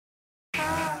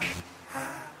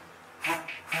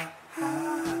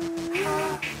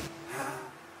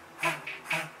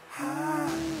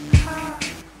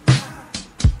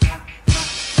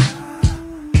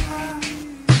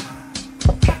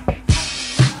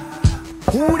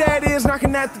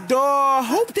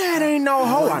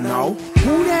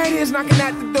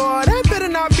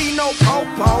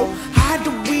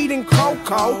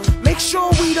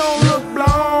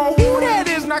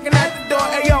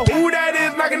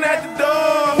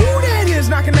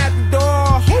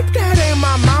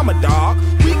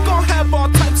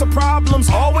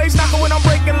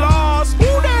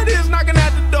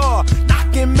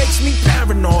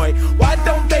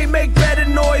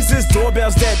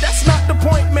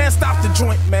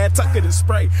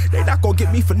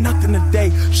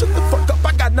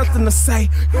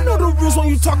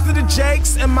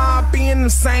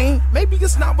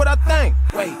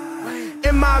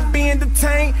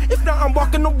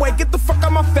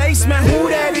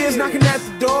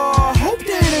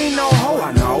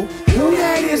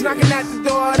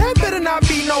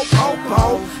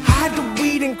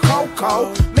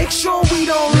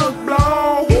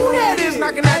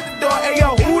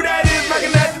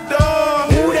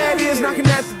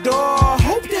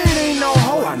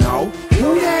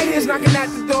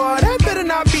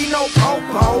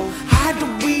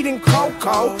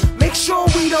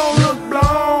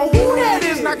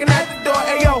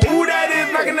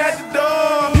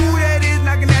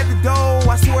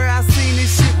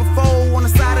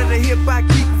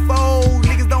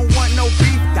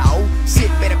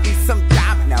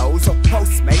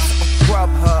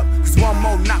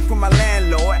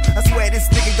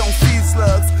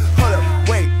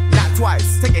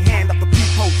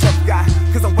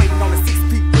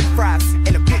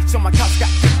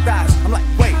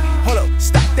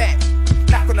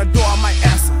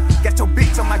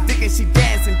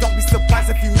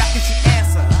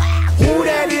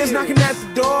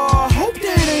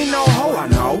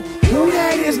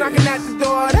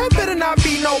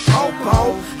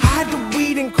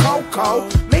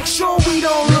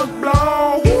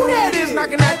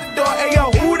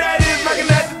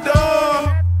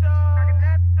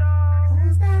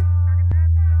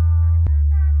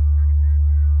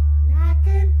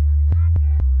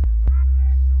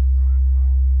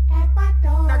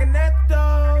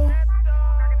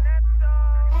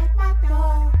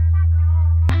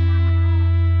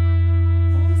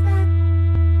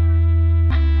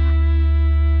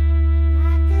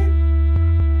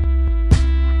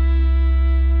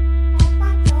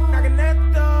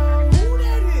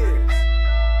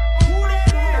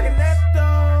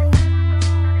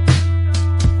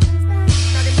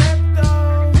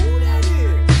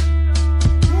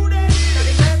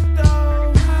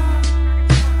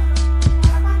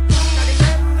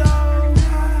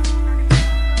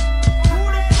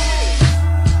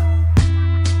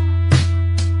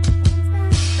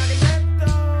Knocking at the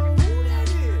door. Who that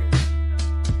is?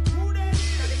 Who that is?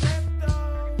 Knocking at the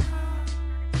door.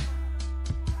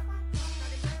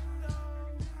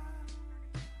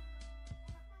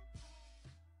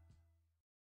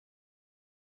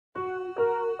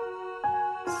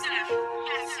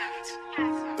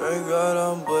 Thank God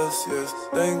I'm blessed, yes.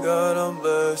 Thank God I'm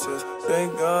blessed, yes.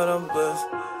 Thank God I'm blessed.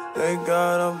 Thank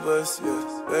God I'm blessed,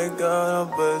 yes. Thank God I'm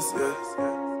blessed, yes.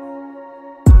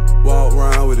 Walk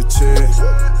around with a chick.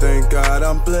 Thank God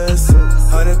I'm blessed.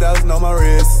 100,000 on my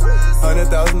wrist,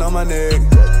 100,000 on my neck.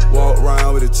 Walk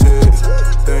around with a chick.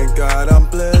 Thank God I'm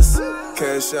blessed.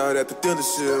 Cash out at the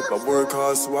dealership. I work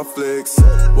hard so I flex.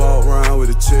 Walk around with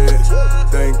a chick.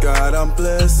 Thank God I'm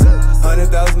blessed.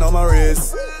 100,000 on my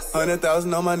wrist,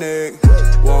 100,000 on my neck.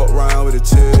 Walk around with a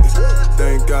chick.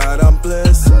 Thank God I'm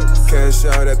blessed. Cash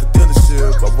out at the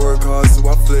dealership. I work hard so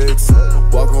I flex.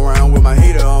 Walk around with my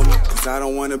heater on me, cause I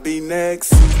don't wanna be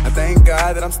next. I thank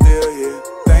God that I'm still here.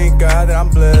 Thank God that I'm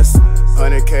blessed.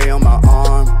 100K on my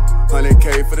arm,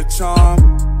 100K for the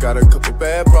charm. Got a couple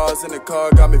bad bras in the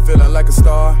car, got me feeling like a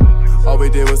star. All we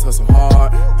did was hustle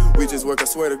hard. We just work, I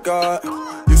swear to God.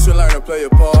 You should learn to play your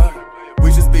part.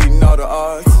 We just beating all the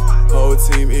odds. Whole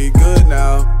team eat good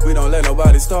now. We don't let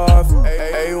nobody starve.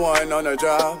 A1 on the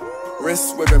job.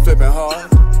 Wrist whipping, flipping hard.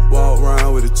 Walk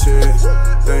around with a chick.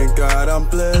 Thank God I'm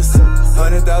blessed.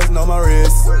 100,000 on my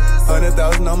wrist,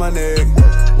 100,000 on my neck.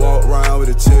 Walk around with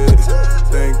a chick.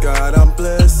 Thank God I'm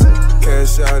blessed.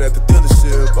 Cash out at the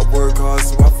dealership. I work hard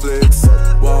so I flex.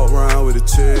 Walk around with a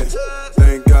chick.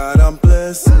 Thank God I'm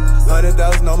blessed.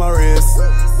 100,000 on my wrist,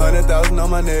 100,000 on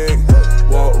my neck.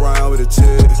 Walk around with a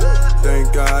chick.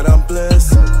 Thank God I'm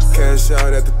blessed. Cash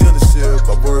out at the dealership. dealership.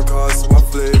 I work hard so I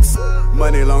flex.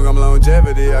 Money long, I'm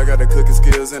longevity. I got the cooking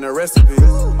skills and the recipe.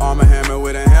 Arm a hammer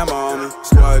with a hammer on me.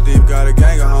 Squad deep, got a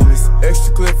gang of homies.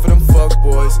 Extra clip for them fuck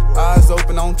boys. Eyes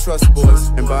open, I don't trust boys.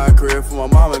 And buy a crib for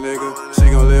my mama, nigga. She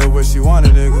gon' live where she want a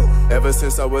nigga. Ever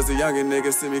since I was a youngin'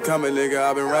 nigga, see me coming, nigga.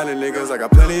 I been running niggas. I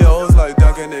got plenty of hoes like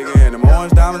Duncan, nigga. And them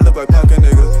orange diamonds look like pumpkin,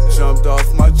 nigga. Jumped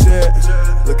off my jet.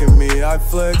 Look at me, I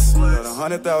flex. Got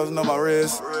 100,000 on my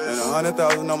wrist and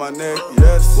 100,000 on my neck.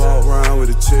 Yes, walk around with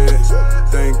a check.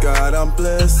 Thank God I'm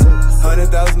blessed.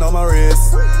 100,000 on my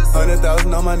wrist,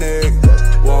 100,000 on my neck.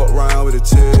 Walk around with a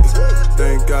check.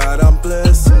 Thank God I'm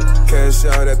blessed. Cash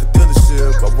out at the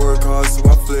dealership. I work hard so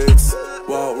I flex.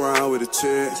 Walk around with a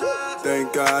check.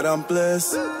 Thank God I'm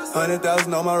blessed.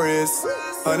 100,000 on my wrist,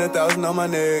 100,000 on my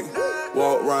neck.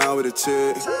 Walk around with a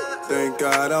check. Thank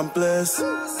God I'm blessed.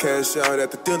 Cash out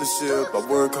at the dealership. I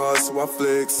work hard so I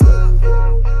flex.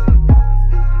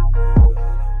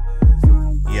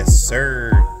 Yes,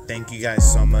 sir. Thank you guys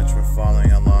so much for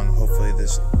following along. Hopefully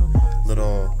this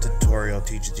little tutorial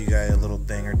teaches you guys a little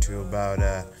thing or two about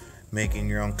making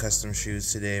your own custom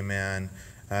shoes today, man.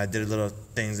 I did a little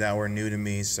things that were new to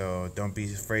me, so don't be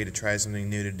afraid to try something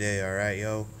new today, alright,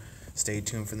 yo? Stay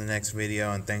tuned for the next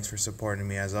video, and thanks for supporting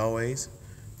me as always.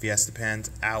 Plasti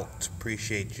Pens out.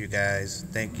 Appreciate you guys.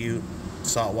 Thank you,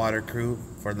 Saltwater crew,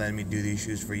 for letting me do these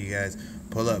shoes for you guys.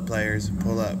 Pull up, players.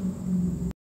 Pull up.